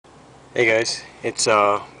Hey guys, it's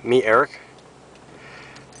me, Eric.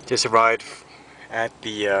 Just arrived at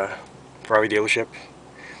the Ferrari dealership.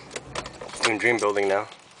 Doing dream building now.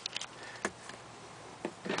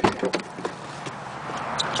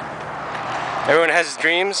 Everyone has his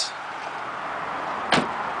dreams,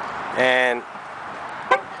 and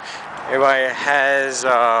everybody has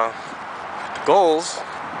goals,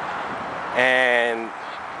 and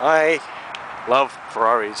I love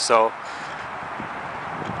Ferraris, so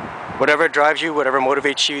whatever drives you, whatever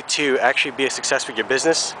motivates you to actually be a success with your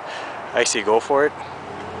business, I say go for it,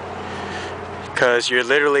 because you're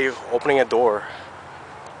literally opening a door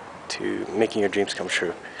to making your dreams come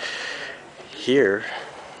true. Here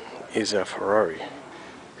is a Ferrari.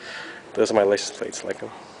 Those are my license plates, like them.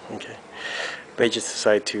 Okay, but I just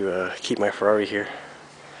decided to keep my Ferrari here,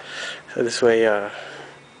 so this way I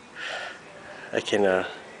can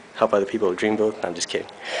help other people dream build. I'm just kidding.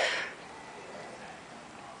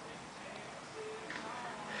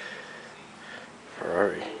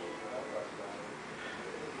 Ferrari.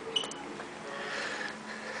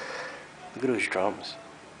 Look at those drums.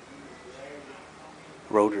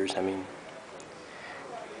 Rotors, I mean.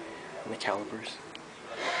 And the calipers.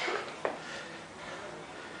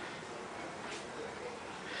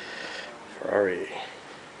 Ferrari.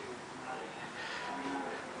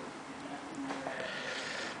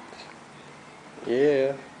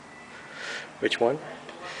 Yeah. Which one?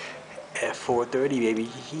 F430, baby.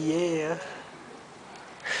 Yeah.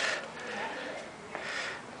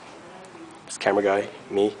 This camera guy,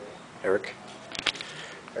 me, Eric.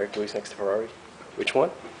 Eric Lewis next to Ferrari. Which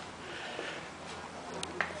one?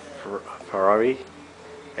 Ferrari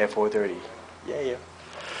F430. Yeah.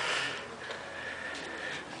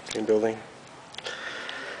 Dream building.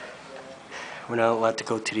 We're not allowed to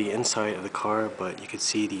go to the inside of the car, but you can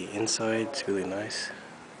see the inside. It's really nice.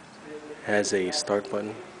 It has a start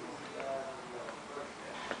button.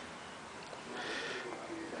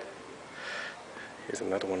 Here's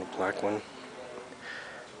another one, a black one.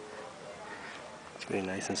 It's really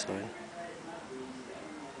nice inside.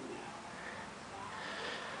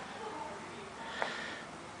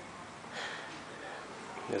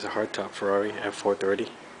 There's a hardtop Ferrari F430.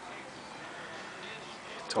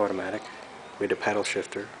 It's automatic with a paddle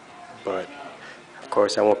shifter, but of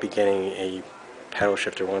course I won't be getting a paddle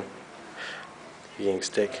shifter one. You're getting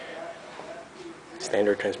stick,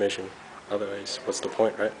 standard transmission. Otherwise, what's the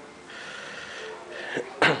point, right?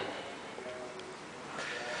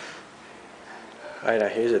 Alright, now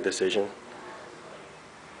here's a decision.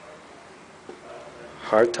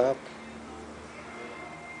 Hardtop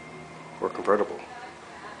or convertible?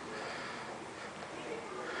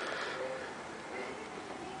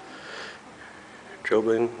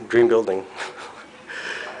 Dream building.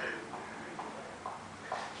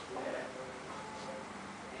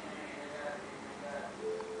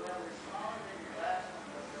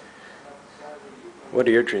 What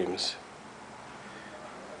are your dreams?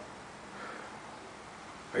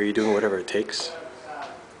 Are you doing whatever it takes?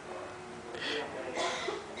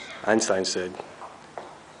 Einstein said,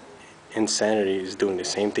 insanity is doing the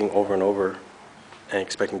same thing over and over and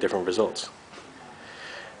expecting different results.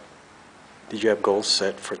 Did you have goals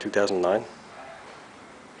set for 2009?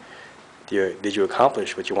 Did you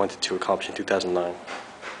accomplish what you wanted to accomplish in 2009?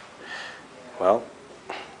 Well,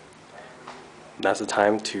 now's the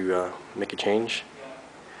time to make a change,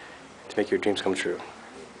 to make your dreams come true.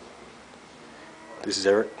 This is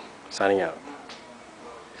Eric, signing out.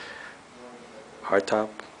 Hard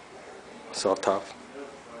top, soft top.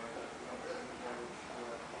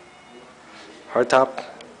 Hard top,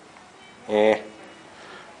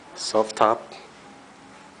 soft top,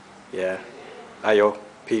 yeah. Ayo,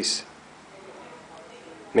 peace.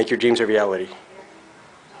 Make your dreams a reality.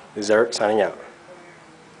 This is Eric, signing out.